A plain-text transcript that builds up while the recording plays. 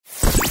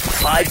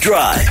5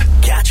 Drive.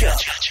 Catch up.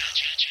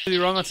 The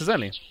wrong answers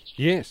only.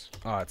 Yes.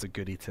 Oh, it's a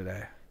goodie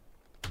today.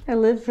 I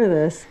live for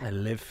this. I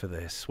live for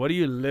this. What do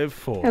you live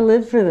for? I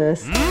live for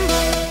this.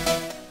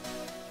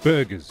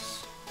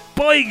 Burgers.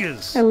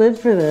 Burgers. I live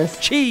for this.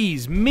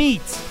 Cheese.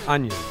 Meat.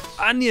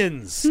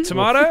 Onions.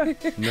 Tomato.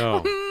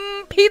 No.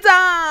 Pizza!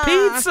 I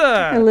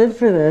Pizza. live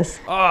for this.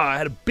 Oh, I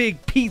had a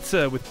big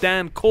pizza with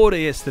Dan Corder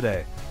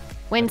yesterday.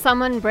 When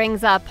someone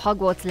brings up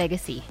Hogwarts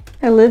Legacy.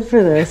 I live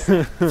for this.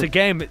 It's a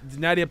game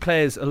Nadia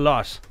plays a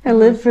lot. I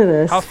live for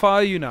this. How far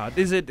are you now?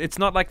 It's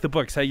not like the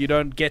books, how you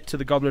don't get to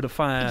the Goblet of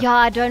Fire. Yeah,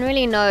 I don't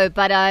really know,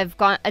 but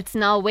it's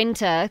now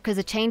winter because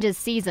it changes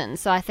seasons.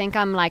 So I think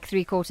I'm like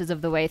 3/4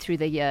 of the way through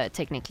the year,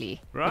 technically.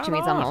 Right Which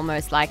means on. I'm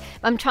almost like,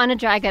 I'm trying to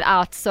drag it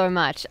out so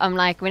much. I'm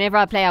like, whenever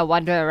I play, I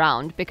wander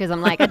around because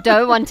I'm like, I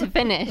don't want to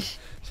finish.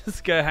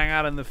 Just go hang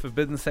out in the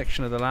forbidden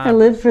section of the I land.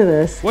 live for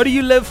this. What do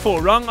you live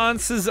for? Wrong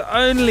answers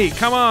only.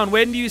 Come on,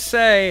 when do you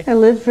say? I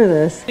live for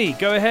this.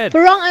 Go ahead.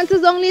 For wrong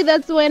answers only,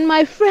 that's when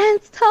my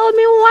friends tell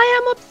me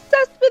why I'm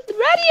obsessed with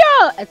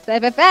radio. It's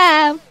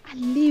 5FM. I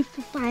live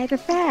for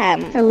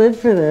 5FM. I live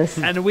for this.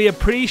 And we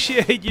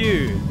appreciate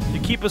you. You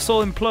keep us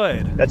all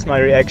employed. That's my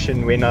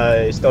reaction when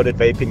I started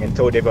vaping and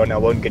told everyone I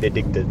won't get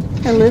addicted.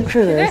 I live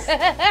for this.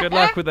 Good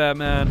luck with that,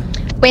 man.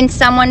 When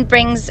someone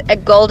brings a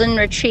golden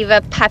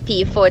retriever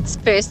puppy for its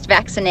first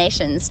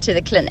vaccinations to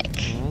the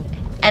clinic,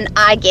 and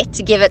I get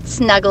to give it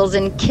snuggles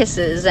and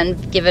kisses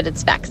and give it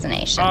its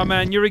vaccination. Oh,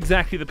 man, you're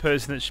exactly the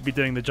person that should be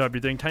doing the job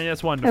you're doing, Tanya.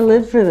 That's I wonderful.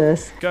 live for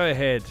this. Go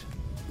ahead.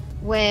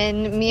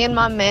 When me and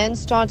my man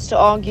starts to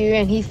argue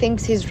and he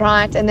thinks he's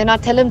right, and then I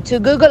tell him to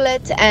Google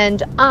it,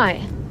 and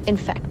I, in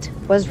fact,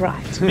 was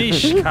right. I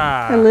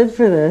Mishka. live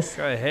for this.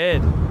 Go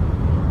ahead.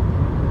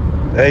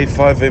 Hey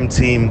 5M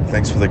team,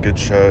 thanks for the good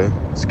show.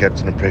 It's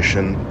Captain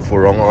Impression.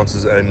 For wrong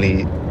answers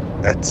only,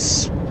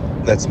 that's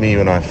me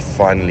when I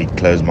finally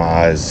close my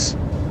eyes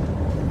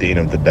at the end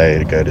of the day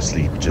to go to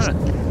sleep. Just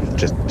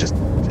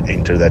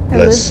enter that I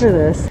live bliss. for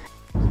this.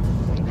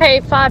 Hey,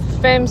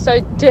 5FM, so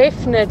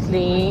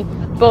definitely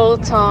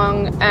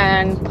biltong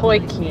and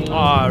poiki.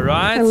 All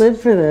right. I live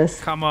for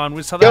this. Come on,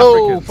 we're South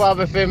Yo,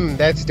 Africans. 5FM,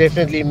 that's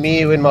definitely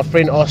me when my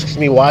friend asks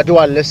me why do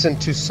I listen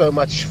to so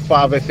much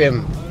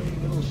 5FM.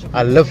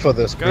 I live for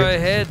this, Go bitch.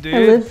 ahead, dude. I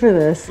live for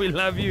this. We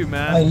love you, I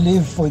man.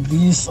 live for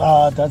this.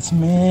 That's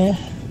me.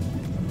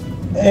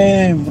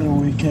 Every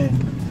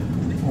weekend,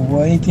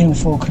 waiting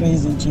for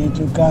Crazy J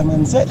to come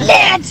and say,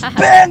 "Let's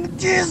bang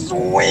this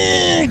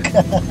week."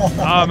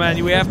 Oh,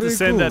 man, we have to Very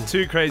send cool. that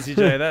to Crazy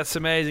J. That's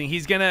amazing.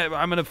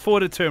 I'm going to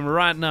forward it to him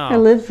right I now.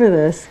 live for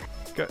this.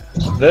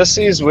 This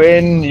is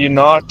when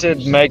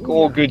United make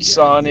all good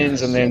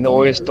signings and then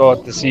always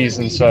start the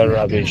season so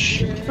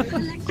rubbish.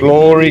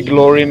 Glory,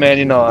 glory, Man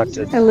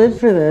United. I live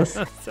for this.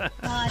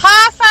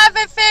 Hi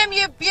 5FM,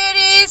 you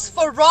beauties.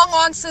 For wrong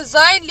answers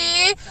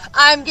only,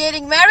 I'm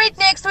getting married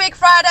next week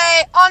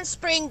Friday on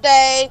Spring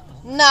Day.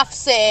 Enough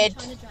said.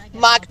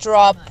 Mic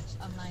drop.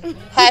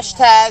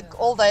 Hashtag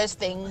all those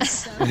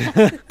things.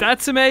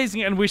 That's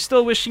amazing, and we're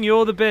still wishing you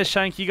all the best,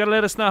 Shank. You got to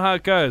let us know how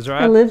it goes,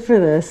 I right? live for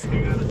this.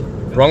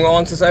 Wrong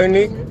answers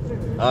only.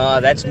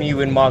 That's me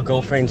when my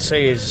girlfriend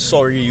says,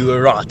 sorry, you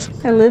were right.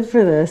 I live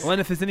for this. I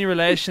wonder if there's any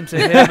relation to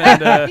him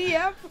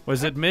and,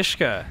 was it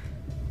Mishka?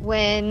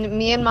 When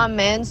me and my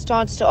man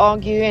starts to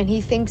argue and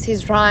he thinks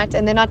he's right,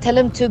 and then I tell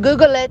him to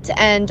Google it,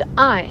 and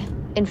I,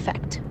 in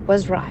fact,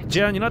 was right.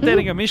 Jian, you're not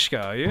dating a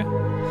Mishka, are you?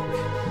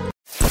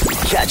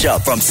 Catch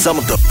up from some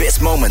of the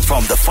best moments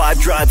from the 5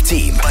 Drive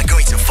team by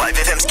going to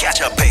 5FM's catch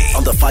up page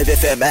on the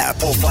 5FM app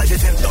or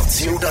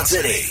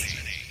 5FM.co.za.